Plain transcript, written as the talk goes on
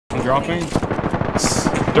I'm dropping.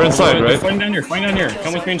 They're inside, right? Flying down here, flying down here.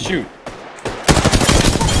 Come with me and shoot.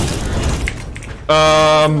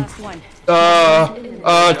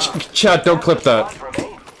 Chat, don't clip that.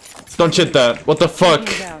 Don't shit that. What the fuck?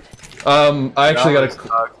 I actually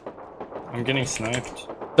gotta. I'm getting sniped.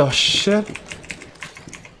 Oh shit.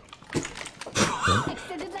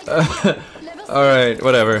 Alright,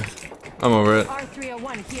 whatever. I'm over it.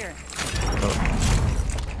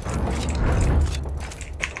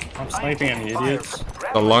 I'm sniping at me, idiots.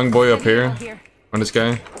 The long boy up here. On this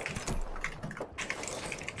guy.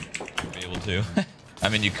 Be able to. I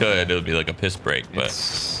mean, you could. It would be like a piss break, but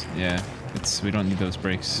yeah, we don't need those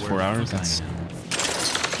breaks. 4 hours. That's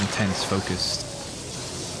intense,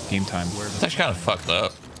 focused game time. It's actually kind of fucked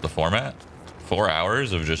up. The format. 4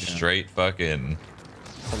 hours of just straight fucking.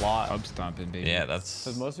 It's a lot. Hub stomping, baby. Yeah, that's.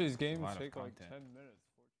 Because most of these games take like 10 minutes.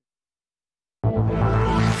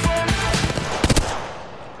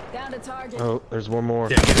 Down to target. Oh, there's one more.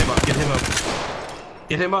 Yeah, get him up, get him up.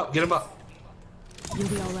 Get him up, get him up. You'll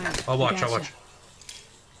be all right. I'll watch, Gotcha. I'll watch.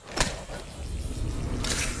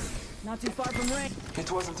 Not too far from range.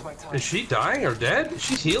 It wasn't my time. Is she dying or dead?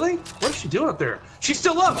 She's healing? What is she doing up there? She's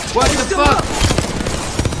still up! What She's the still fuck? up!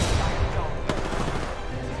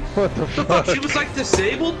 What the fuck? She was like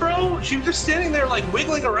disabled, bro? She was just standing there like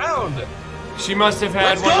wiggling around. She must have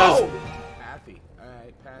had Let's one go! of those. Pathy.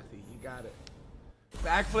 Alright, Pathy, you got it.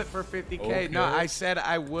 Backflip for 50K. Okay. No, I said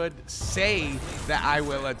I would say that I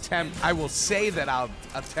will attempt. I will say that I'll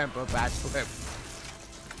attempt a backflip.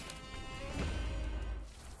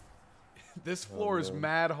 This floor is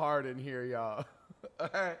mad hard in here, y'all.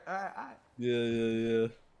 Alright. Yeah.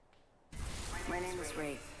 My name is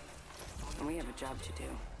Wraith, and we have a job to do.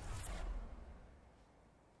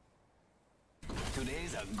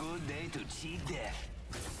 Today's a good day to cheat death.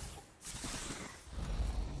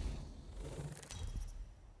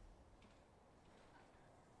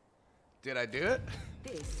 Did I do it?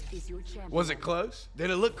 This is your champion. Was it close? Did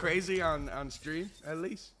it look crazy on stream, at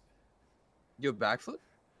least? You have backflip?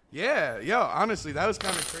 Yeah, yo, honestly, that was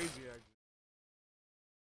kind of crazy.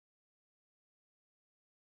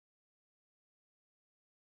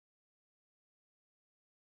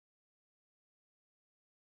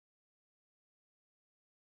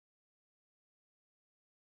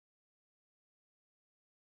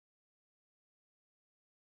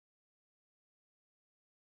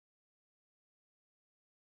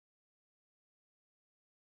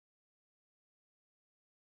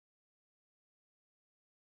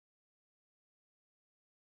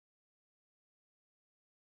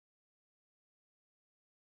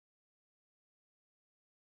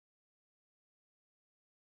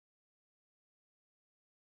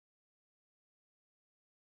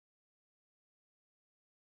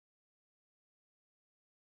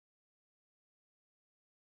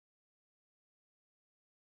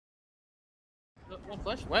 One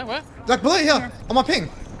flash? Where? Black bullet here, on my ping.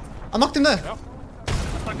 I knocked him there. Yep.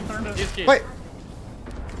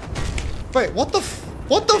 Wait, what the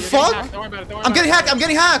fuck? Don't worry about it. I'm getting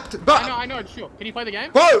hacked. But I know, sure. Can you play the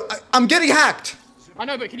game? bro, I'm getting hacked. I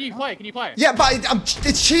know, but can you play? Yeah, but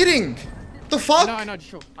it's cheating. The fuck? I know,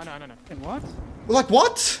 sure. I know. And what? Like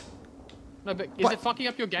what? No, but is it fucking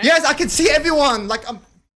up your game? Yes, I can see everyone. Like I'm.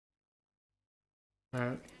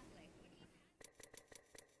 Alright.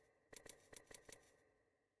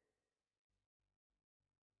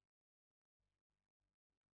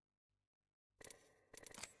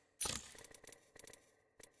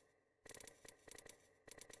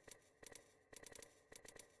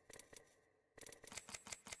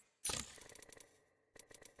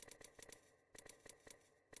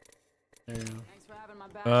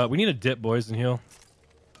 We need a dip, boys, and heal.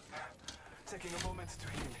 Taking a moment to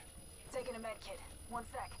heal. Taking a med kit. 1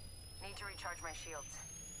 sec. Need to recharge my shields.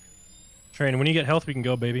 Train, when you get health, we can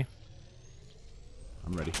go, baby.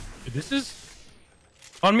 I'm ready. Dude, this is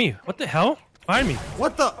on me. What the hell? Behind me.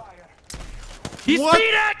 What the? He's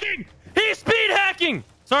speed hacking! He's speed hacking!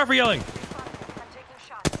 Sorry for yelling.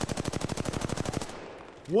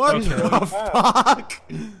 What Okay. the fuck?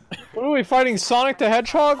 What are we fighting? Sonic the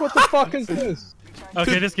Hedgehog? What the fuck is this?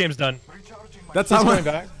 Okay, this game's done. That's how much.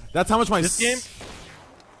 back. That's how much my. This game.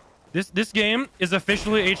 This game is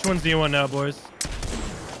officially H1Z1 now, boys.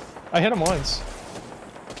 I hit him once.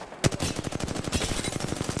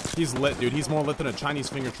 He's lit, dude. He's more lit than a Chinese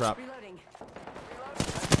finger trap. Reloading.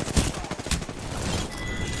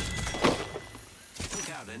 Took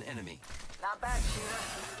out an enemy. Not bad, shooter.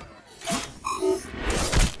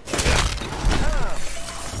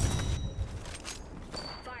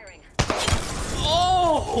 Firing.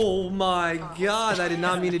 Oh my god, I did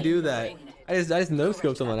not mean to do that. I just no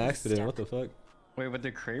scoped him on accident. What the fuck? Wait, with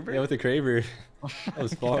the Kraber? Yeah, with the Kraber. That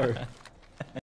was far.